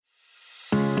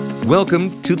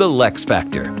Welcome to the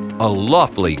LeXFactor, a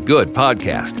lawfully good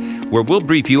podcast where we'll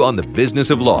brief you on the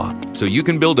business of law so you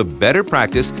can build a better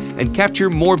practice and capture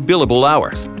more billable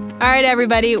hours. All right,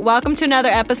 everybody, welcome to another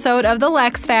episode of the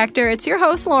LeXFactor. It's your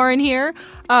host, Lauren, here.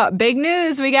 Big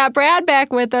news, we got Brad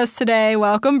back with us today.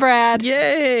 Welcome, Brad.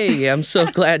 Yay! I'm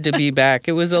so glad to be back.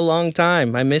 It was a long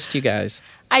time. I missed you guys.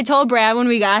 I told Brad when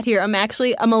we got here, I'm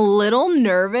a little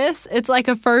nervous. It's like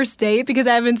a first date because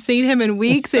I haven't seen him in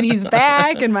weeks and he's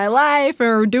back in my life and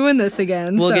we're doing this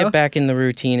again. We'll get back in the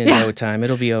routine in no time.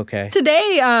 It'll be okay.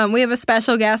 Today, we have a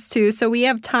special guest too. So we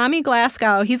have Tommy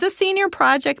Glasgow. He's a senior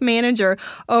project manager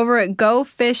over at Go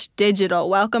Fish Digital.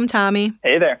 Welcome, Tommy.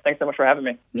 Hey there. Thanks so much for having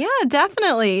me. Yeah,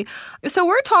 definitely. So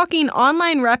we're talking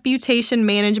online reputation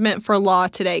management for law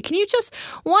today. Can you just,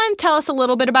 tell us a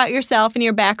little bit about yourself and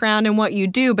your background and what you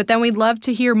do? But then we'd love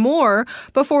to hear more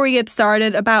before we get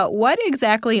started about what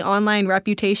exactly online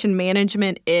reputation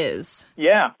management is.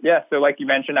 Yeah. So like you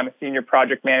mentioned, I'm a senior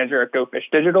project manager at Go Fish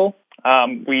Digital.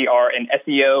 We are an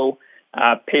SEO,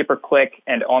 pay-per-click,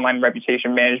 and online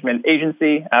reputation management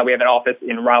agency. We have an office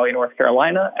in Raleigh, North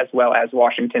Carolina, as well as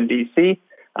Washington, D.C.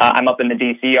 I'm up in the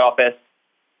D.C. office.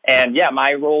 And yeah,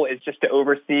 my role is just to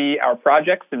oversee our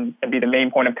projects and be the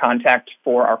main point of contact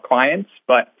for our clients.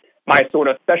 But my sort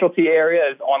of specialty area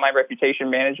is online reputation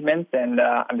management, and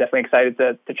I'm definitely excited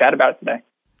to chat about it today.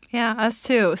 Yeah, us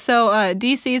too. So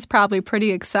D.C. is probably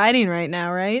pretty exciting right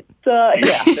now, right?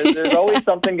 Yeah, there's always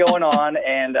something going on,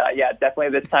 and definitely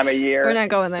this time of year. We're not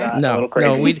going there.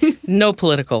 No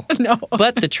political. No.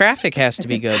 But the traffic has to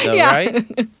be good, though, yeah.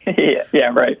 right?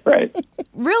 yeah, right.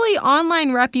 Really,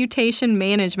 online reputation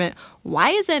management, why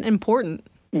is it important?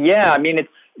 Yeah, I mean, it's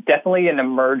definitely an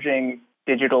emerging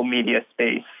digital media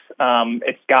space.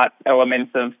 It's got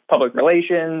elements of public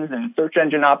relations and search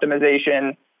engine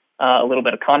optimization, a little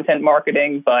bit of content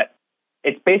marketing, but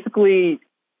it's basically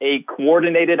a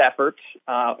coordinated effort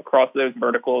across those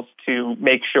verticals to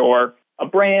make sure a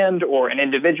brand or an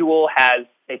individual has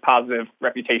a positive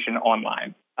reputation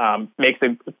online, makes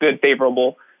a good,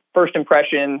 favorable first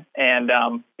impression. And,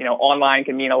 online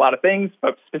can mean a lot of things,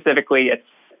 but specifically it's,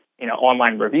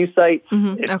 online review sites.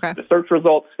 Mm-hmm. It's okay. the search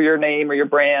results for your name or your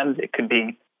brand. It could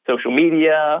be social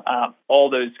media, all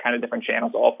those kind of different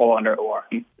channels all fall under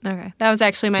ORM. Okay. That was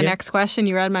actually my next question.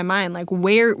 You read my mind. Like,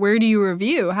 where do you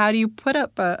review? How do you put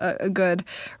up a good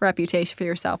reputation for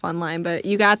yourself online? But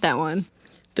you got that one.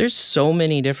 There's so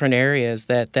many different areas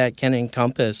that can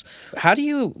encompass. How do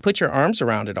you put your arms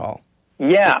around it all?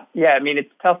 Yeah. I mean,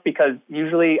 it's tough because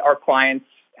usually our clients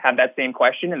have that same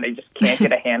question and they just can't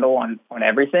get a handle on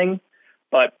everything.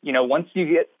 But, once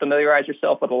you familiarize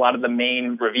yourself with a lot of the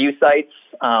main review sites,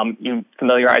 you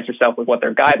familiarize yourself with what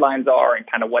their guidelines are and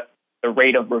kind of what the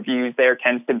rate of reviews there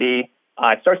tends to be,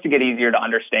 it starts to get easier to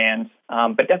understand.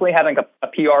 But definitely having a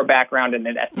PR background and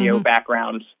an SEO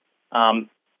background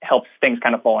helps things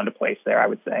kind of fall into place there, I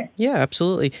would say. Yeah,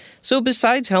 absolutely. So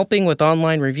besides helping with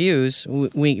online reviews,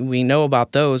 we know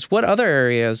about those. What other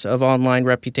areas of online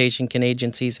reputation can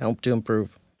agencies help to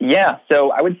improve? Yeah,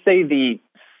 so I would say the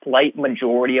slight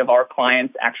majority of our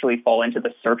clients actually fall into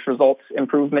the search results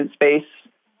improvement space.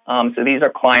 So these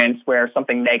are clients where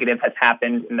something negative has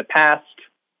happened in the past.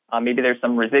 Maybe there's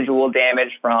some residual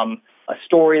damage from a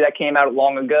story that came out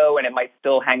long ago, and it might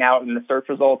still hang out in the search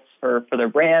results for their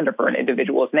brand or for an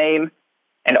individual's name.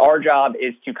 And our job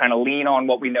is to kind of lean on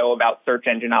what we know about search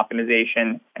engine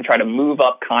optimization and try to move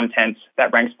up content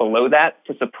that ranks below that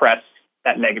to suppress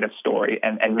that negative story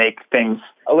and make things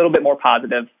a little bit more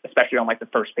positive, especially on like the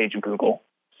first page of Google.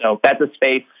 So that's a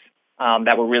space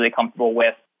that we're really comfortable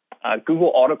with.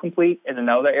 Google autocomplete is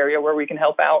another area where we can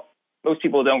help out. Most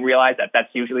people don't realize that that's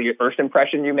usually your first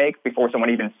impression you make before someone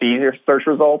even sees your search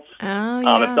results. Oh,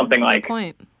 yeah, if something that's a like good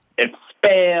point. If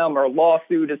spam or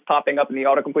lawsuit is popping up in the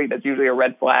autocomplete, that's usually a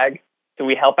red flag. So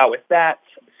we help out with that.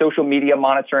 Social media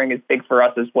monitoring is big for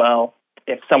us as well.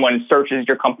 If someone searches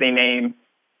your company name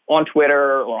on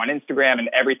Twitter or on Instagram and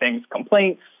everything's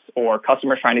complaints or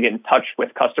customers trying to get in touch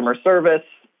with customer service,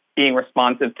 being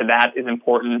responsive to that is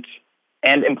important.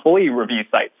 And employee review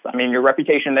sites. I mean, your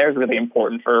reputation there is really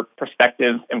important for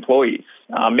prospective employees.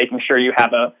 Making sure you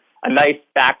have a nice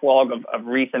backlog of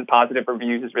recent positive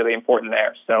reviews is really important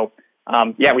there. So,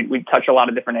 we touch a lot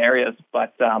of different areas,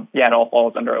 but it all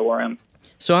falls under ORM.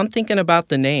 So I'm thinking about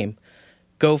the name,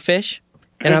 Go Fish,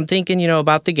 and I'm thinking,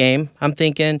 about the game. I'm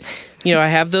thinking, I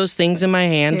have those things in my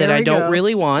hand that I don't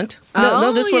really want.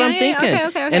 No, this is what I'm thinking.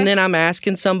 Okay. And then I'm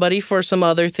asking somebody for some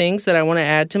other things that I want to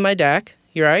add to my deck.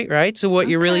 You're right? So what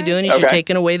you're really doing is you're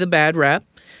taking away the bad rep,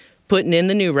 putting in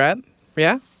the new rep.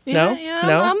 Yeah?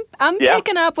 No? I'm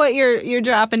picking up what you're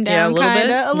dropping down,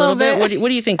 a little bit. What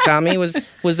do you think, Tommy? Was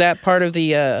that part of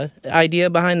the idea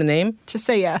behind the name? Just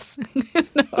say yes.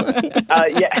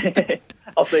 Yeah,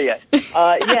 I'll say yes.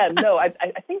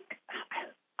 I think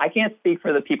I can't speak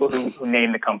for the people who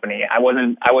named the company. I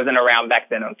wasn't around back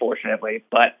then, unfortunately,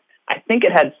 but I think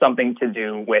it had something to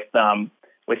do with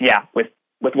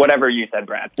whatever you said,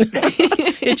 Brad.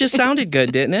 It just sounded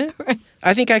good, didn't it? Right.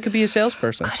 I think I could be a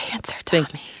salesperson. Good answer,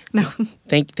 Tommy.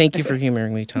 Thank you for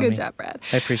humoring me, Tommy. Good job, Brad.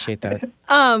 I appreciate that.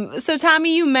 So,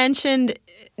 Tommy, you mentioned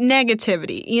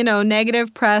negativity.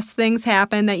 Negative press, things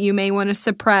happen that you may want to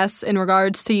suppress in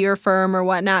regards to your firm or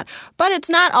whatnot. But it's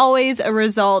not always a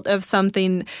result of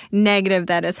something negative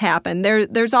that has happened.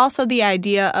 There's also the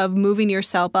idea of moving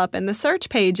yourself up in the search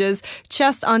pages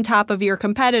just on top of your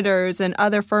competitors and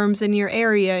other firms in your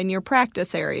area, in your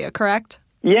practice area, correct?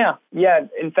 Yeah.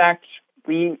 In fact,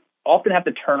 we often have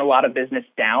to turn a lot of business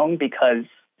down because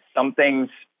some things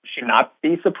should not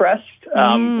be suppressed.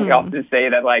 We often say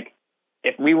that, like,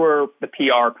 if we were the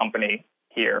PR company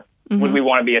here, would we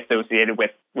want to be associated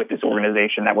with this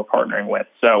organization that we're partnering with?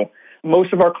 So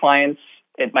most of our clients,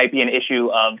 it might be an issue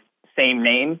of same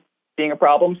name being a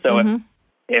problem. So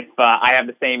if I have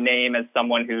the same name as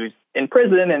someone who's in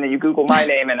prison and then you Google my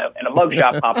name and a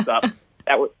mugshot pops up,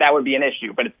 that would be an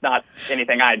issue, but it's not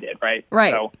anything I did, right?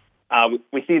 Right. So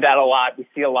we see that a lot. We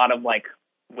see a lot of, like,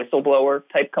 whistleblower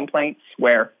type complaints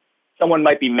where someone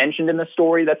might be mentioned in the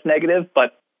story that's negative,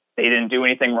 but they didn't do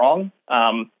anything wrong.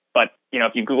 But,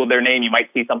 if you Google their name, you might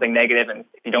see something negative, and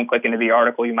if you don't click into the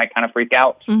article, you might kind of freak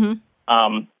out.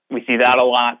 We see that a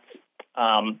lot.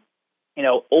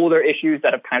 Older issues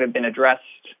that have kind of been addressed.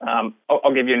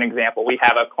 I'll give you an example. We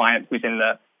have a client who's in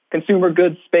the consumer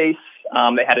goods space.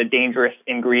 They had a dangerous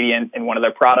ingredient in one of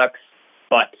their products,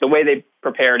 but the way they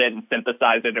prepared it and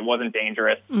synthesized it, it wasn't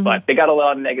dangerous. But they got a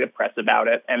lot of negative press about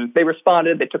it, and they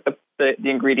responded. They took the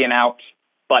ingredient out,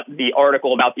 but the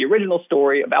article about the original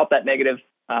story about that negative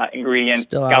ingredient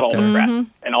got all the press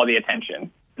and all the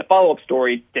attention. The follow-up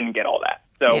story didn't get all that.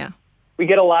 So we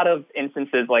get a lot of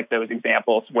instances like those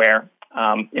examples where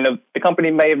the company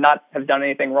may not have done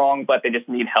anything wrong, but they just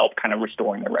need help kind of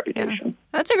restoring their reputation. Yeah.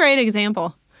 That's a great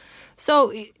example.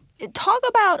 So talk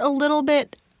about a little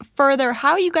bit further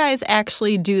how you guys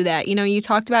actually do that. You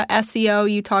talked about SEO,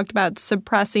 you talked about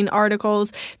suppressing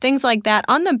articles, things like that.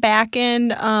 On the back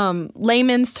end,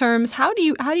 layman's terms, how do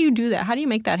you do that? How do you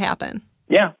make that happen?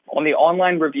 Yeah. On the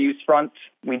online reviews front,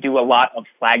 we do a lot of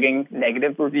flagging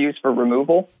negative reviews for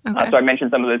removal. Okay. So I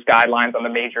mentioned some of those guidelines on the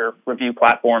major review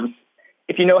platforms.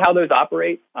 If you know how those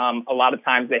operate, a lot of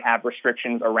times they have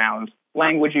restrictions around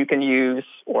language you can use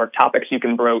or topics you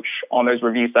can broach on those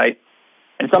review sites.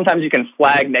 And sometimes you can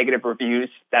flag negative reviews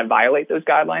that violate those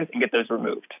guidelines and get those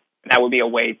removed. And that would be a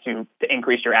way to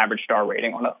increase your average star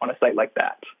rating on a site like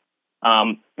that.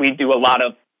 We do a lot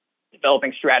of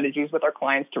developing strategies with our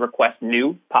clients to request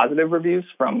new positive reviews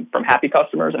from happy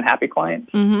customers and happy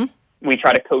clients. We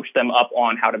try to coach them up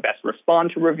on how to best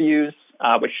respond to reviews,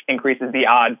 which increases the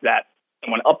odds that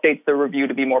someone updates their review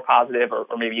to be more positive or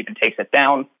maybe even takes it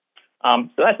down. So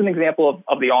that's an example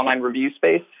of the online review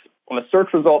space. On the search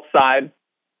results side,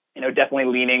 definitely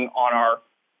leaning on our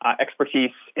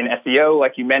expertise in SEO.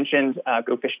 Like you mentioned,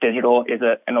 Go Fish Digital is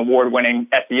an award-winning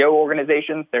SEO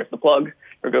organization. There's the plug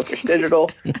for Go Fish Digital.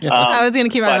 I was going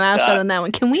to keep my mouth shut on that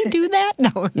one. Can we do that?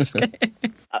 No, I'm just kidding.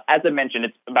 As I mentioned,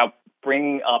 it's about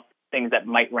bringing up things that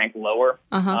might rank lower.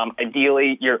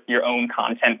 Ideally, your own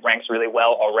content ranks really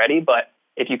well already, but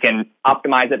if you can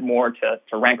optimize it more to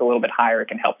rank a little bit higher, it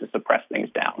can help to suppress things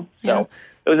down. So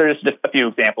those are just a few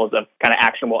examples of kind of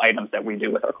actionable items that we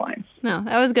do with our clients. No,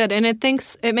 that was good. And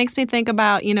it makes me think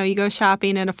about, you go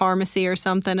shopping at a pharmacy or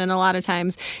something, and a lot of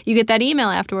times you get that email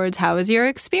afterwards, how was your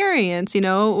experience?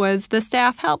 Was the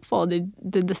staff helpful? Did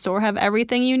the store have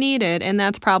everything you needed? And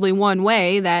that's probably one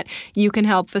way that you can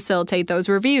help facilitate those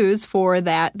reviews for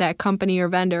that company or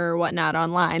vendor or whatnot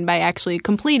online by actually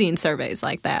completing surveys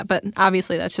like that. But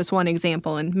obviously that's just one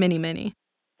example in many, many.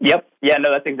 Yep. Yeah,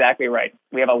 no, that's exactly right.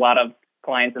 We have a lot of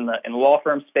clients in the law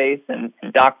firm space and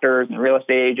doctors and real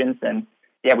estate agents. And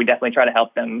we definitely try to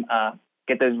help them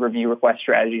get those review request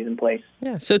strategies in place.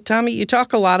 Yeah. So Tommy, you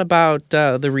talk a lot about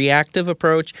the reactive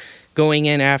approach, going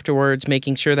in afterwards,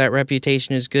 making sure that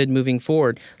reputation is good moving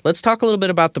forward. Let's talk a little bit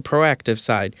about the proactive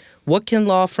side. What can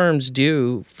law firms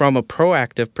do from a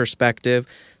proactive perspective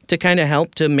to kind of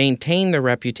help to maintain their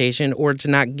reputation or to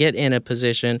not get in a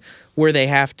position where they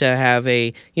have to have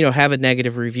a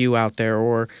negative review out there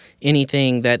or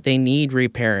anything that they need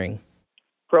repairing?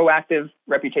 Proactive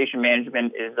reputation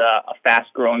management is a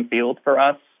fast-growing field for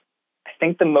us. I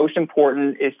think the most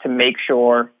important is to make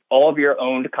sure all of your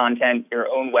owned content, your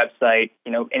own website,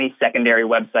 any secondary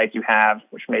websites you have,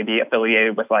 which may be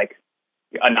affiliated with like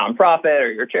a nonprofit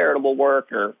or your charitable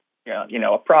work or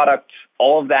a product,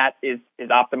 all of that is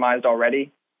optimized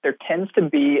already. There tends to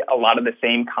be a lot of the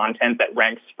same content that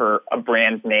ranks for a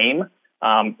brand's name,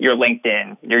 your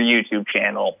LinkedIn, your YouTube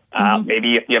channel,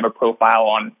 maybe if you have a profile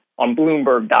on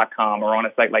Bloomberg.com or on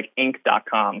a site like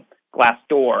Inc.com,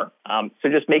 Glassdoor. So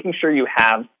just making sure you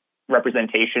have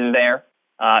representation there.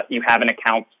 You have an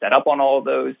account set up on all of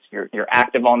those. You're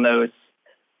active on those.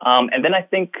 And then I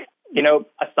think,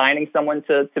 assigning someone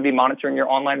to be monitoring your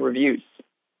online reviews.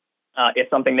 If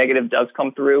something negative does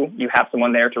come through, you have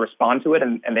someone there to respond to it,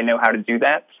 and they know how to do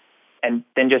that. And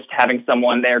then just having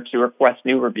someone there to request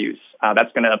new reviews.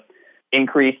 That's going to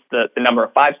increase the number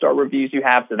of 5-star reviews you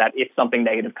have so that if something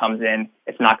negative comes in,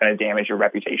 it's not going to damage your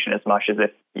reputation as much as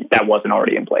if that wasn't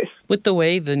already in place. With the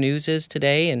way the news is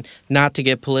today, and not to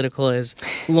get political as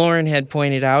Lauren had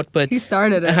pointed out, but he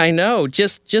started it. I know,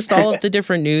 just all of the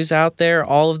different news out there,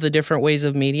 all of the different ways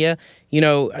of media,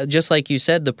 just like you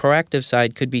said, the proactive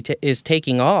side is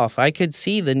taking off. I could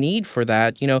see the need for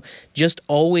that, just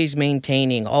always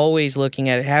maintaining, always looking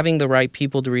at it, having the right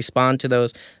people to respond to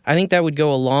those. I think that would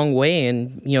go a long way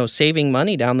in, saving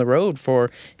money down the road for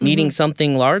needing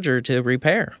something larger to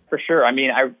repair. For sure. I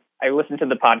mean, I listened to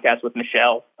the podcast with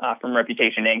Michelle from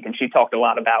Reputation Inc., and she talked a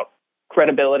lot about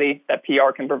credibility that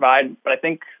PR can provide. But I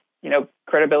think,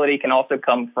 credibility can also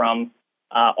come from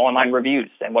online reviews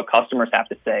and what customers have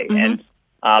to say. And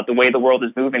the way the world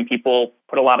is moving, people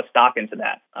put a lot of stock into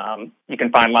that. You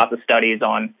can find lots of studies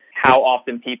on how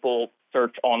often people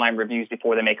search online reviews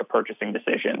before they make a purchasing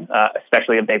decision,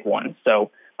 especially a big one.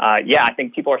 So, I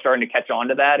think people are starting to catch on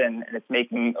to that, and it's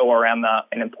making ORM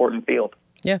an important field.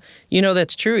 Yeah,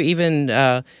 that's true.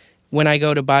 Even when I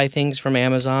go to buy things from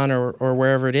Amazon or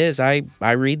wherever it is, I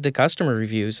read the customer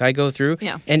reviews. I go through,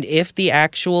 and if the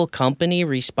actual company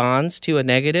responds to a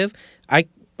negative,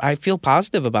 I feel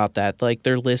positive about that. Like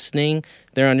they're listening,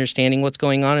 they're understanding what's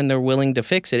going on, and they're willing to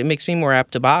fix it. It makes me more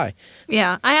apt to buy.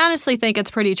 Yeah, I honestly think it's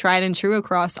pretty tried and true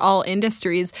across all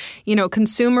industries.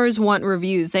 Consumers want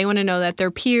reviews. They want to know that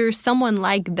their peers, someone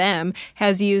like them,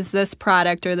 has used this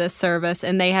product or this service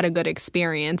and they had a good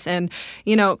experience. And,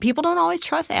 people don't always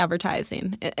trust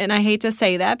advertising. And I hate to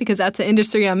say that because that's the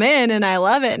industry I'm in and I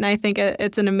love it and I think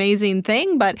it's an amazing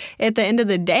thing. But at the end of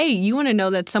the day, you want to know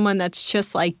that someone that's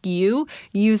just like you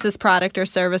used this product or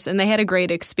service and they had a great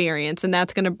experience. And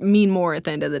that's going to mean more at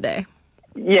the end of the day.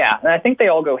 Yeah, and I think they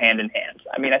all go hand in hand.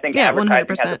 I mean, I think advertising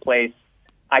 100%. has a place.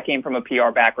 I came from a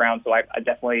PR background, so I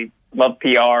definitely love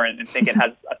PR and think it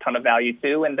has a ton of value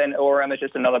too. And then ORM is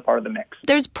just another part of the mix.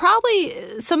 There's probably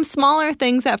some smaller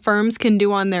things that firms can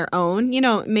do on their own.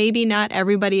 Maybe not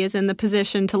everybody is in the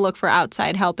position to look for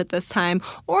outside help at this time,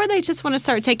 or they just want to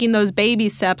start taking those baby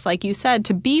steps, like you said,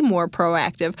 to be more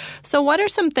proactive. So what are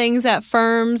some things that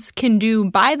firms can do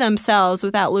by themselves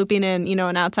without looping in,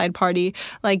 an outside party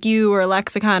like you or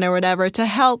Lexicon or whatever to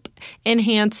help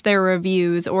enhance their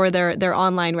reviews or their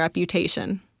online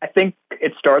reputation? I think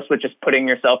it starts with just putting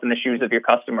yourself in the shoes of your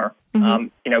customer.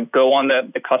 Go on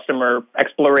the customer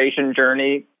exploration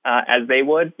journey as they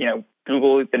would.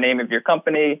 Google the name of your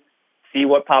company, see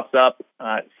what pops up,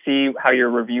 see how your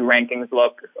review rankings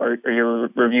look or your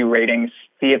review ratings,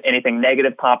 see if anything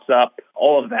negative pops up,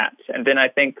 all of that. And then I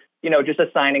think, just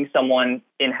assigning someone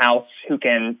in-house who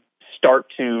can start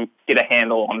to get a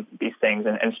handle on these things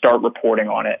and start reporting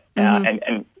on it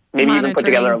and maybe even put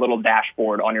together a little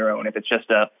dashboard on your own if it's just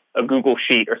a Google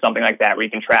sheet or something like that where you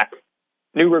can track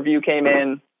new review came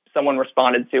in, someone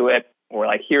responded to it, or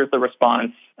like, here's the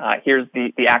response, here's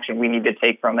the action we need to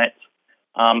take from it.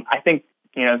 I think,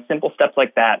 simple steps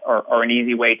like that are an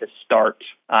easy way to start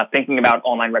thinking about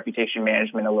online reputation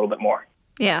management a little bit more.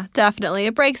 Yeah, definitely.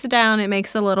 It breaks it down. It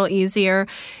makes it a little easier.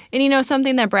 And,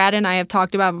 something that Brad and I have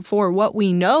talked about before, what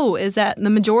we know is that the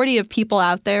majority of people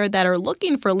out there that are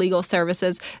looking for legal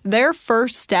services, their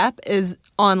first step is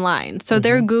online. So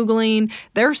they're Googling,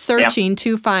 they're searching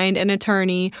to find an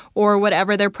attorney or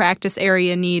whatever their practice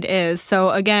area need is. So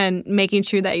again, making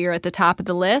sure that you're at the top of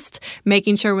the list,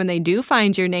 making sure when they do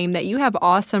find your name that you have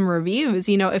awesome reviews.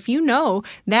 If you know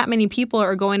that many people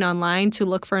are going online to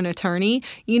look for an attorney,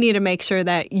 you need to make sure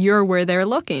that you're where they're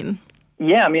looking.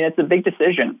 Yeah, I mean, it's a big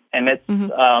decision, and it's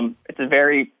a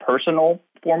very personal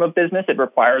form of business. It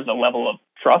requires a level of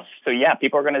trust. So yeah,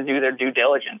 people are going to do their due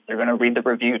diligence. They're going to read the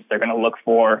reviews. They're going to look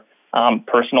for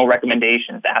personal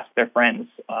recommendations, ask their friends,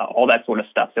 all that sort of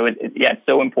stuff. So it's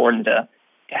so important to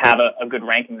have a good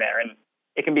ranking there. And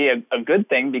it can be a good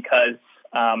thing because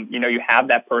you have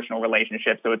that personal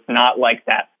relationship. So it's not like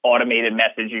that automated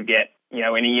message you get, in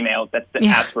emails that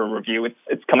asks for a review.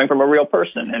 It's coming from a real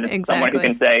person, and it's someone who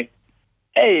can say,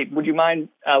 hey, would you mind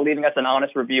leaving us an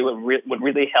honest review? It would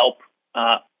really help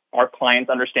our clients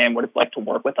understand what it's like to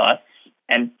work with us,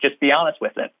 and just be honest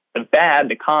with it.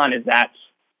 The con is that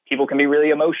people can be really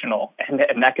emotional,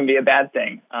 and that can be a bad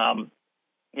thing.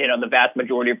 The vast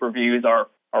majority of reviews are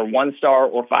 1-star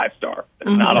or 5-star.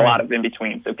 There's not a lot of in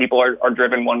between. So people are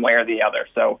driven one way or the other.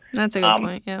 So that's a good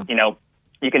point. Yeah.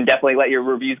 You can definitely let your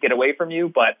reviews get away from you,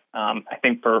 but I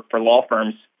think for law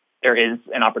firms, there is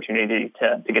an opportunity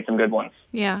to get some good ones.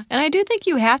 Yeah. And I do think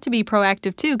you have to be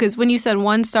proactive, too, because when you said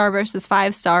 1-star versus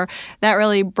 5-star, that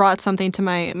really brought something to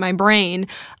my brain.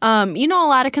 A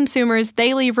lot of consumers,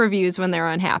 they leave reviews when they're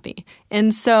unhappy.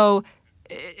 And so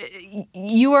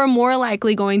you are more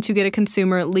likely going to get a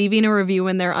consumer leaving a review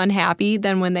when they're unhappy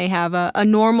than when they have a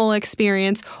normal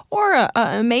experience or an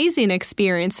amazing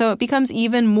experience. So it becomes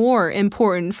even more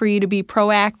important for you to be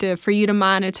proactive, for you to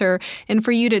monitor, and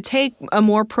for you to take a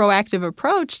more proactive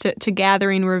approach to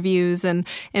gathering reviews and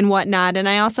whatnot. And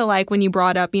I also like when you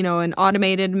brought up, an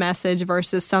automated message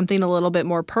versus something a little bit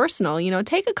more personal.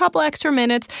 Take a couple extra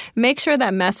minutes, make sure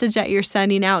that message that you're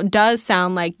sending out does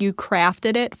sound like you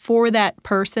crafted it for that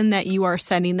person that you are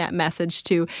sending that message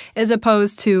to, as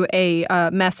opposed to a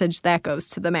message that goes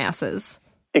to the masses.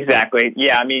 Exactly.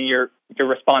 Yeah. I mean, your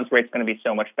response rate's going to be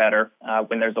so much better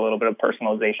when there's a little bit of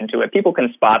personalization to it. People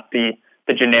can spot the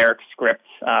generic script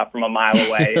from a mile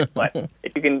away, but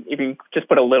if you can just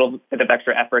put a little bit of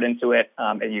extra effort into it,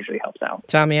 it usually helps out.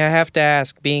 Tommy, I have to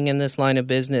ask, being in this line of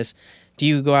business, do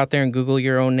you go out there and Google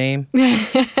your own name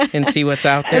and see what's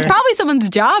out there? It's probably someone's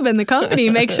job in the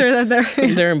company. Make sure that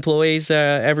their employees,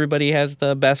 everybody has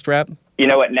the best rep. You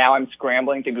know what? Now I'm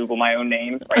scrambling to Google my own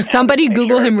name. Somebody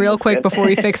Google him real quick before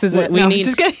he fixes it.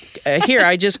 Just here,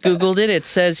 I just Googled it. It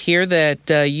says here that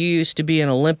you used to be an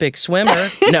Olympic swimmer.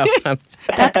 No.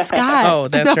 That's Scott. Oh,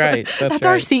 that's right. That's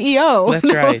our CEO.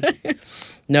 That's right.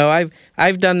 No,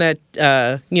 I've done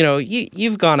that.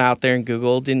 You've gone out there and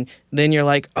Googled, and then you're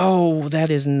like, oh, that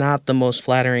is not the most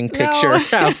flattering picture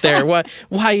out there.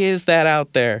 Why is that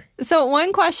out there? So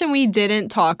one question we didn't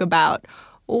talk about.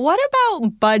 What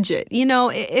about budget?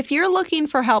 If you're looking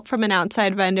for help from an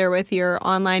outside vendor with your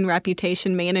online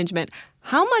reputation management,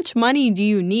 how much money do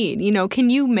you need? Can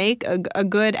you make a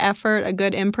good effort, a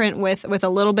good imprint with a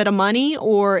little bit of money,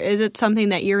 or is it something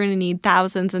that you're going to need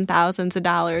thousands and thousands of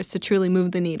dollars to truly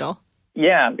move the needle?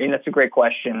 Yeah, I mean, that's a great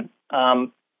question. I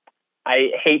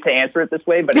hate to answer it this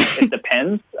way, but it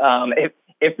depends.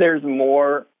 If there's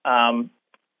more,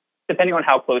 depending on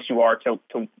how close you are to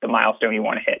the milestone you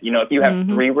want to hit. If you have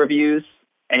 3 reviews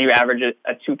and you average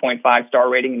a 2.5 star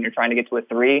rating and you're trying to get to a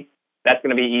 3, that's going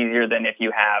to be easier than if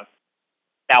you have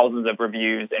thousands of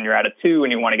reviews and you're at a 2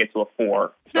 and you want to get to a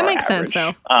 4. That makes average.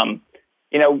 sense, though.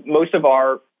 Most of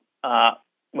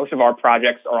our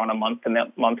projects are on a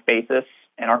month-to-month basis,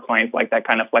 and our clients like that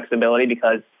kind of flexibility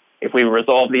because if we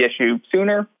resolve the issue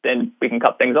sooner, then we can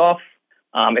cut things off.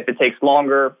 If it takes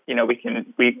longer,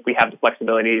 we have the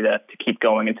flexibility to keep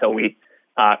going until we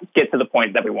get to the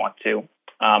point that we want to.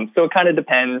 So it kind of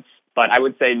depends, but I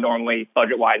would say normally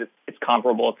budget-wise, it's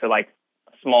comparable to like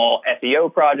small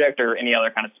SEO project or any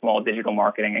other kind of small digital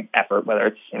marketing effort, whether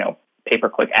it's,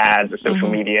 pay-per-click ads or social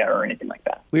media or anything like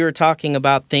that. We were talking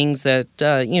about things that,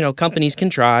 companies can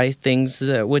try, things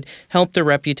that would help their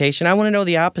reputation. I want to know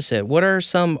the opposite. What are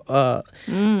some, I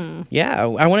want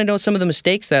to know some of the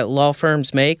mistakes that law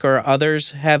firms make or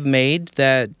others have made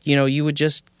that, you would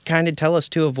just kind of tell us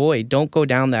to avoid. Don't go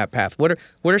down that path. What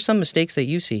are some mistakes that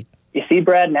you see? You see,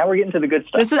 Brad, now we're getting to the good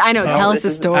stuff. Tell us a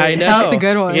story. I know. Tell us a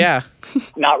good one. Yeah.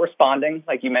 Not responding,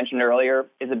 like you mentioned earlier,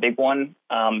 is a big one.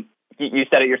 You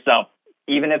said it yourself.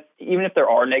 Even if there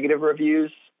are negative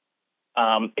reviews,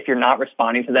 if you're not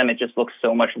responding to them, it just looks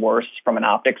so much worse from an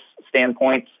optics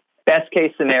standpoint. Best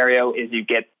case scenario is you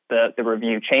get the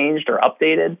review changed or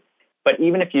updated. But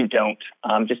even if you don't,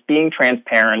 just being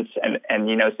transparent and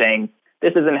saying,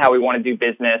 this isn't how we want to do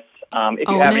business. If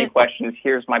you have any questions,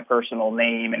 here's my personal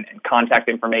name and contact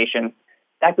information.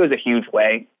 That goes a huge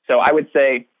way. So I would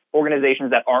say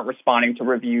organizations that aren't responding to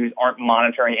reviews, aren't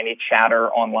monitoring any chatter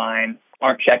online,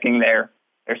 aren't checking their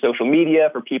social media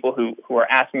for people who are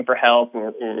asking for help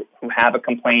or who have a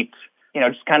complaint,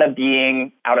 just kind of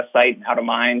being out of sight, out of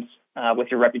mind with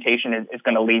your reputation is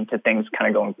going to lead to things kind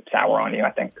of going sour on you,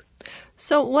 I think.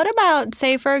 So what about,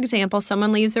 say, for example,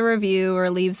 someone leaves a review or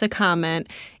leaves a comment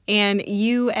and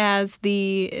you as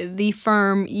the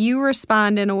firm, you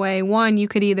respond in a way, one, you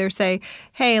could either say,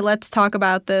 hey, let's talk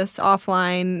about this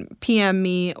offline, PM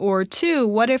me, or two,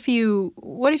 what if you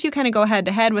kind of go head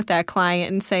to head with that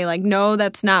client and say like, no,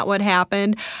 that's not what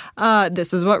happened.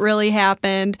 This is what really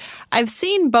happened. I've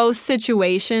seen both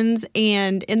situations,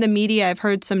 and in the media, I've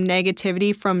heard some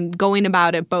negativity from going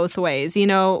about it both ways. You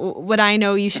know, what I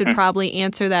know, you should probably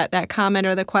answer that comment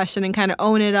or the question and kind of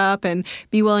own it up and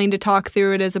be willing to talk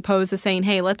through it, as opposed to saying,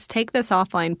 hey, let's take this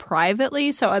offline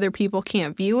privately so other people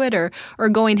can't view it, or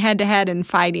going head to head and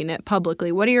fighting it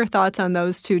publicly. What are your thoughts on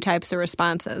those two types of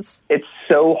responses? It's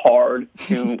so hard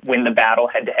to win the battle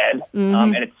head to head,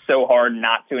 and it's so hard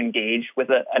not to engage with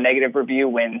a negative review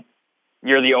when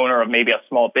you're the owner of maybe a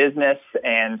small business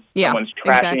and someone's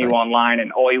trashing you online,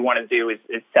 and all you want to do is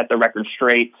set the record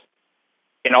straight.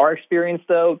 In our experience,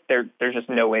 though, there's just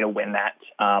no way to win that.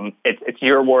 It's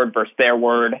your word versus their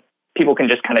word. People can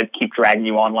just kind of keep dragging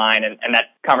you online, and that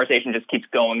conversation just keeps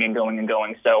going and going and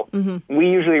going. So we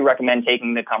usually recommend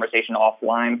taking the conversation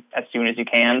offline as soon as you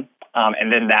can,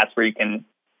 and then that's where you can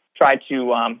try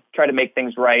to make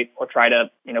things right, or try to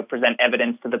present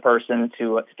evidence to the person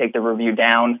to take the review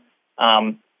down.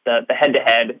 The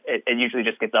head-to-head, it usually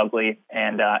just gets ugly,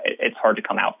 and it's hard to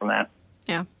come out from that.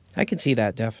 Yeah, I can see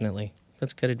that, definitely.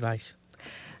 That's good advice.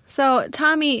 So,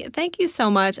 Tommy, thank you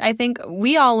so much. I think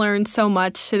we all learned so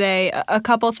much today. A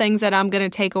couple things that I'm going to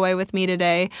take away with me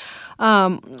today.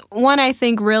 One, I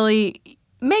think really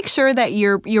make sure that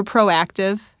you're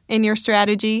proactive in your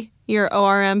strategy, your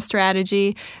ORM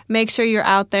strategy. Make sure you're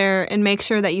out there and make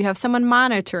sure that you have someone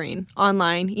monitoring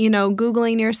online,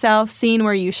 Googling yourself, seeing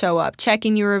where you show up,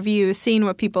 checking your reviews, seeing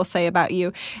what people say about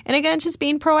you. And again, just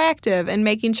being proactive and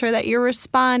making sure that you're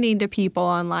responding to people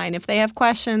online. If they have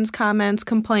questions, comments,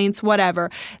 complaints, whatever,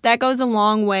 that goes a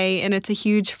long way, and it's a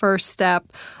huge first step.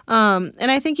 And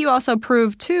I think you also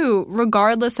proved, too,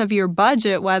 regardless of your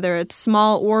budget, whether it's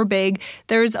small or big,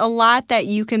 there's a lot that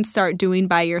you can start doing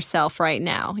by yourself right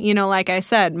now. Like I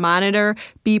said, monitor,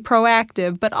 be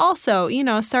proactive, but also,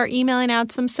 start emailing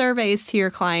out some surveys to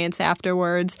your clients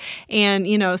afterwards and,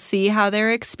 see how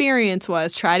their experience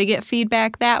was. Try to get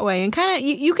feedback that way. And kind of,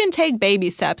 you can take baby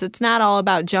steps. It's not all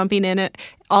about jumping in it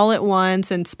all at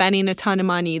once and spending a ton of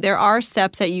money. There are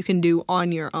steps that you can do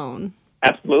on your own.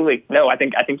 Absolutely. No, I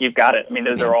think you've got it. I mean,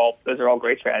 those are all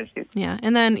great strategies. Yeah.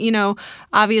 And then,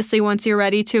 obviously once you're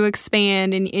ready to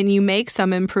expand and you make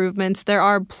some improvements, there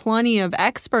are plenty of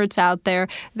experts out there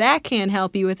that can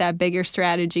help you with that bigger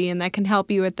strategy, and that can help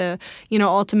you with the,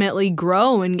 ultimately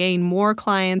grow and gain more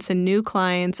clients and new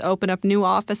clients, open up new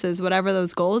offices, whatever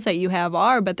those goals that you have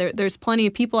are. But there's plenty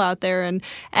of people out there and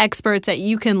experts that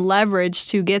you can leverage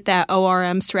to get that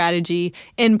ORM strategy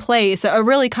in place, a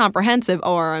really comprehensive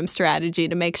ORM strategy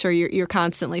to make sure you're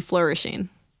constantly flourishing.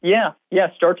 Yeah.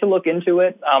 Start to look into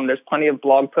it. There's plenty of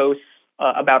blog posts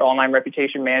about online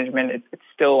reputation management. It's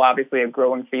still obviously a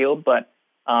growing field, but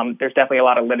there's definitely a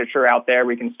lot of literature out there.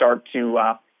 We can start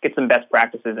to get some best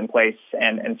practices in place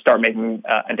and start making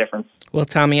a difference. Well,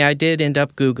 Tommy, I did end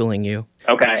up Googling you.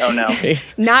 Okay. Oh, no.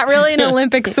 Not really an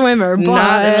Olympic swimmer, but...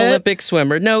 Not an Olympic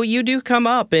swimmer. No, you do come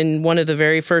up in one of the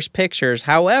very first pictures.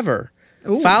 However...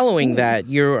 Following that,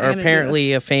 you are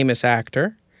apparently a famous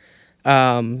actor.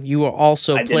 You will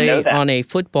also play on a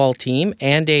football team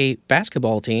and a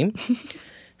basketball team.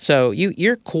 So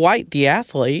you're quite the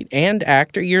athlete and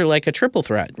actor. You're like a triple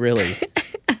threat, really.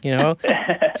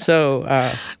 So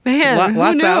man,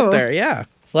 lots out there. Yeah,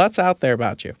 lots out there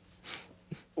about you.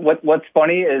 What's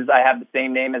funny is I have the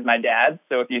same name as my dad,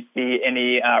 so if you see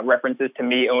any references to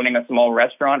me owning a small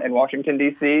restaurant in Washington,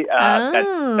 D.C.,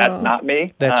 that's not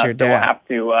me. That's your dad.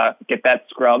 So we'll have to get that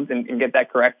scrubbed and get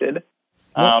that corrected.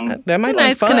 Well, that might it's a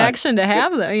nice connection to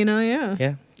have, though, yeah.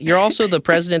 Yeah. You're also the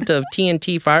president of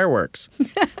TNT Fireworks.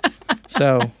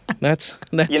 So that's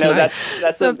nice.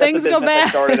 That's so a things business go bad. I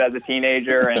started as a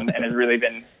teenager and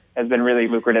has been really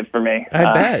lucrative for me.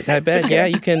 I bet. Yeah,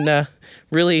 you can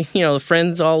really,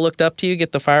 friends all looked up to you,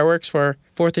 get the fireworks for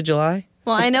 4th of July.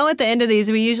 Well, I know at the end of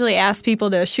these, we usually ask people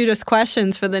to shoot us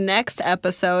questions for the next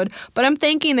episode, but I'm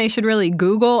thinking they should really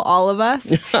Google all of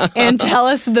us and tell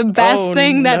us the best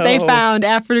thing that they found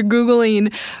after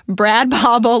Googling Brad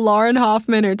Bobble, Lauren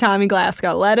Hoffman, or Tommy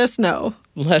Glasgow. Let us know.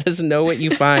 Let us know what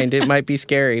you find. It might be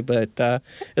scary, but at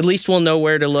least we'll know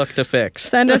where to look to fix.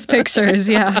 Send us pictures,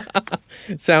 yeah.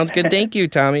 Sounds good. Thank you,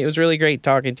 Tommy. It was really great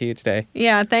talking to you today.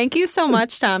 Yeah, thank you so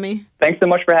much, Tommy. Thanks so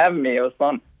much for having me. It was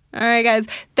fun. All right, guys.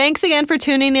 Thanks again for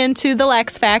tuning in to The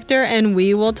LeXFactor, and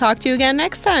we will talk to you again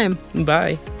next time.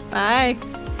 Bye. Bye.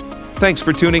 Thanks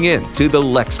for tuning in to The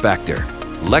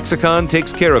LeXFactor. Lexicon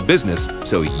takes care of business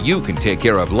so you can take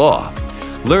care of law.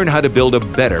 Learn how to build a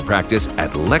better practice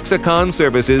at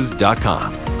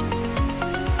lexiconservices.com.